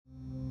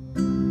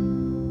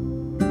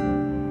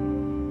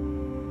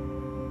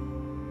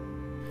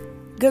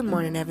Good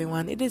morning,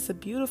 everyone. It is a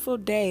beautiful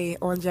day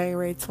on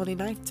January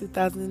 29th,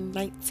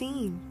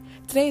 2019.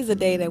 Today is a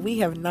day that we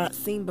have not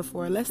seen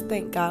before. Let's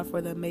thank God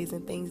for the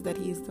amazing things that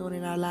He is doing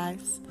in our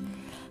lives.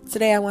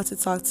 Today, I want to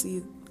talk to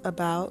you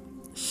about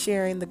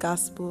sharing the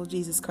gospel of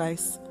Jesus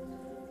Christ.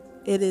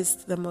 It is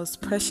the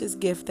most precious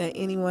gift that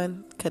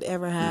anyone could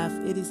ever have.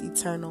 It is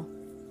eternal.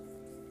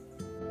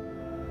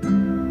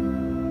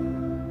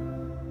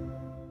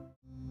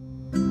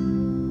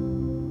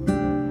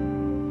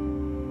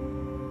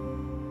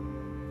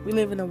 We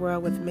live in a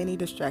world with many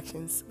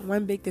distractions.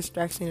 One big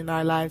distraction in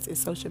our lives is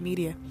social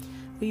media.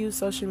 We use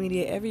social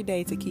media every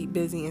day to keep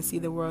busy and see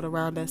the world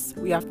around us.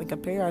 We often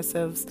compare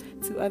ourselves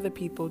to other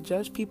people,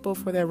 judge people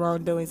for their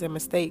wrongdoings and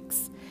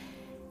mistakes,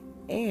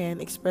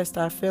 and express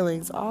our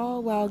feelings,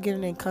 all while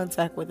getting in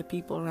contact with the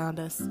people around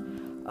us.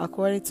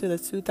 According to the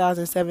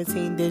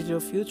 2017 Digital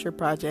Future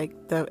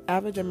Project, the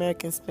average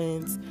American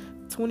spends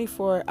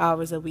 24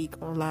 hours a week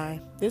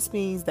online. This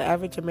means the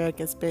average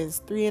American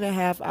spends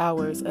 3.5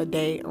 hours a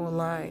day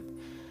online.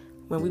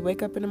 When we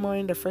wake up in the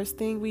morning, the first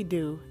thing we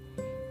do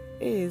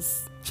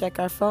is check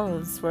our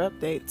phones for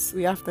updates.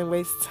 We often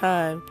waste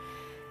time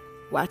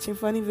watching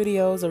funny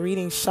videos or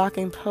reading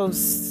shocking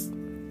posts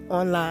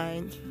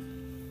online,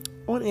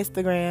 on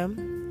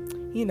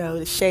Instagram,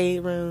 the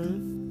shade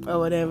room or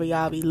whatever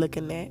y'all be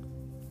looking at.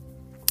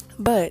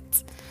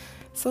 But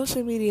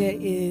social media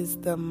is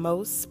the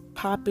most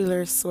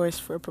popular source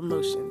for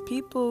promotion.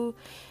 People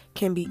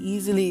can be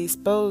easily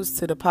exposed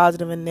to the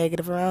positive and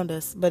negative around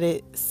us, but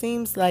it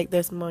seems like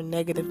there's more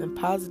negative than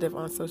positive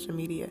on social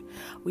media.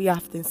 We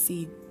often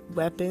see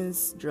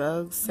weapons,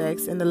 drugs,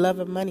 sex, and the love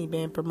of money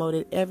being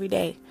promoted every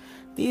day.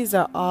 These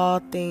are all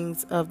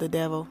things of the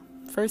devil.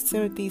 1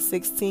 Timothy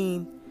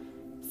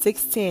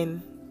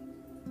 6:10,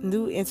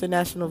 New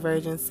International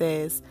Version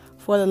says,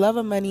 "For the love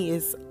of money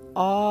is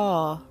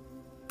all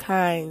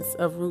kinds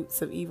of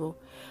roots of evil.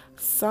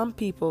 Some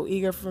people,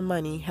 eager for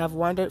money, have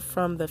wandered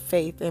from the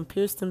faith and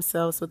pierced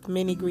themselves with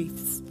many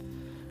griefs."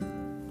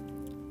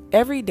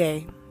 Every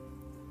day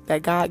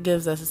that God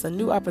gives us is a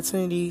new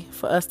opportunity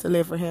for us to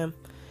live for Him.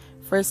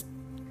 1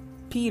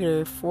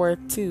 Peter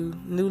 4:2,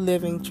 New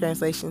Living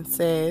Translation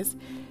says,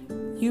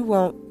 "You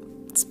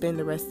won't spend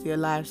the rest of your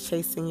lives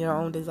chasing your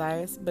own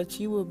desires, but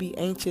you will be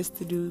anxious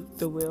to do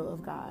the will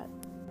of God."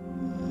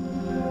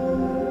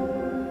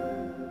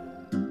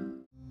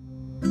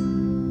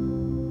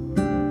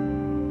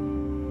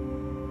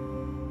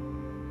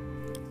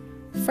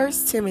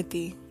 1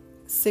 Timothy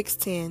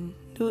 6:10,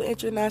 New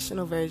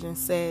International Version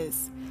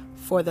says,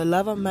 "For the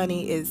love of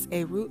money is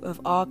a root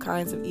of all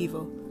kinds of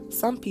evil.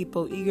 Some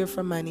people, eager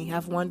for money,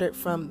 have wandered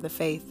from the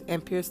faith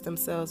and pierced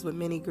themselves with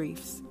many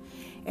griefs."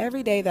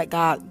 Every day that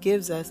God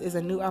gives us is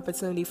a new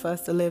opportunity for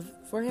us to live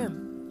for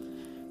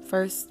Him.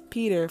 1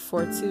 Peter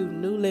 4:2,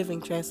 New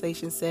Living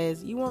Translation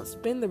says, "You won't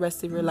spend the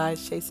rest of your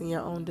lives chasing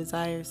your own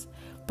desires,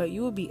 but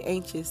you will be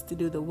anxious to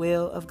do the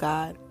will of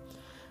God."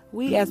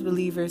 We as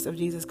believers of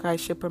Jesus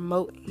Christ should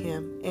promote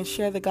Him and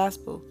share the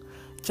gospel.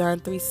 John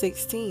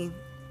 3:16,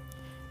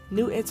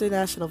 New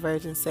International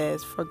Version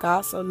says, "For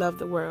God so loved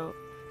the world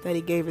that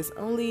He gave His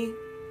only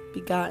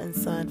begotten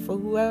Son, for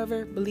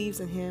whoever believes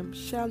in Him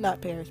shall not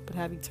perish but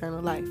have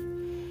eternal life."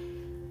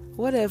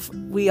 What if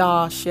we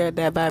all shared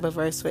that Bible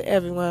verse with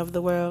everyone of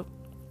the world?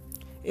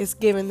 It's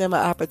giving them an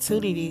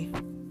opportunity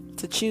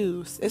to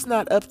choose. It's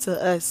not up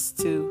to us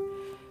to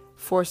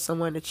force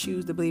someone to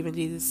choose to believe in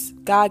Jesus.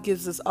 God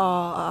gives us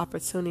all an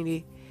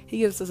opportunity. He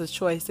gives us a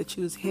choice to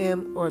choose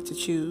Him or to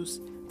choose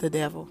the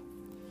devil.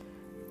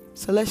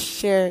 So let's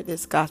share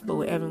this gospel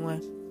with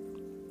everyone.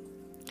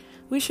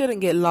 We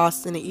shouldn't get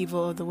lost in the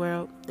evil of the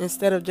world.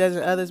 Instead of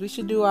judging others, we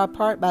should do our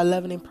part by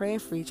loving and praying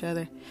for each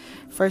other.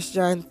 1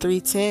 John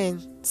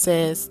 3:10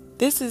 says,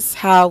 "This is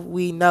how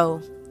we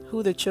know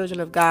who the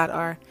children of God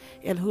are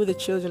and who the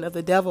children of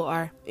the devil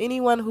are.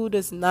 Anyone who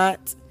does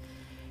not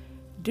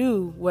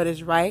do what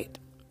is right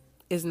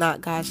is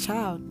not God's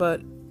child,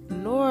 but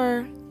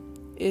nor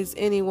is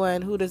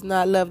anyone who does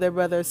not love their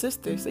brother or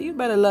sister." So you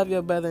better love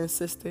your brother and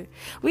sister.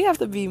 We have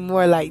to be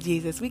more like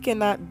Jesus. We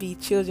cannot be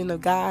children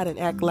of God and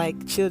act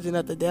like children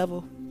of the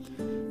devil.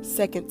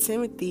 2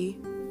 Timothy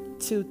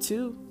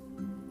 2:22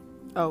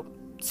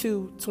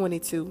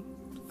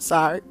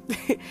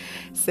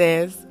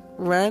 says,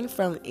 "Run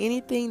from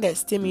anything that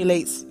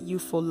stimulates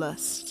youthful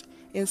lust.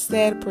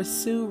 Instead,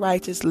 pursue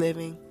righteous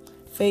living,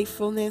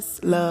 faithfulness,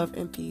 love,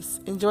 and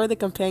peace. Enjoy the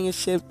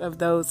companionship of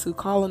those who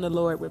call on the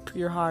Lord with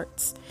pure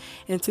hearts."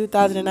 In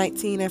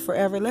 2019 and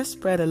forever, let's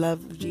spread the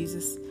love of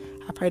Jesus.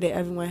 I pray that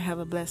everyone have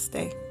a blessed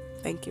day.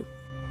 Thank you.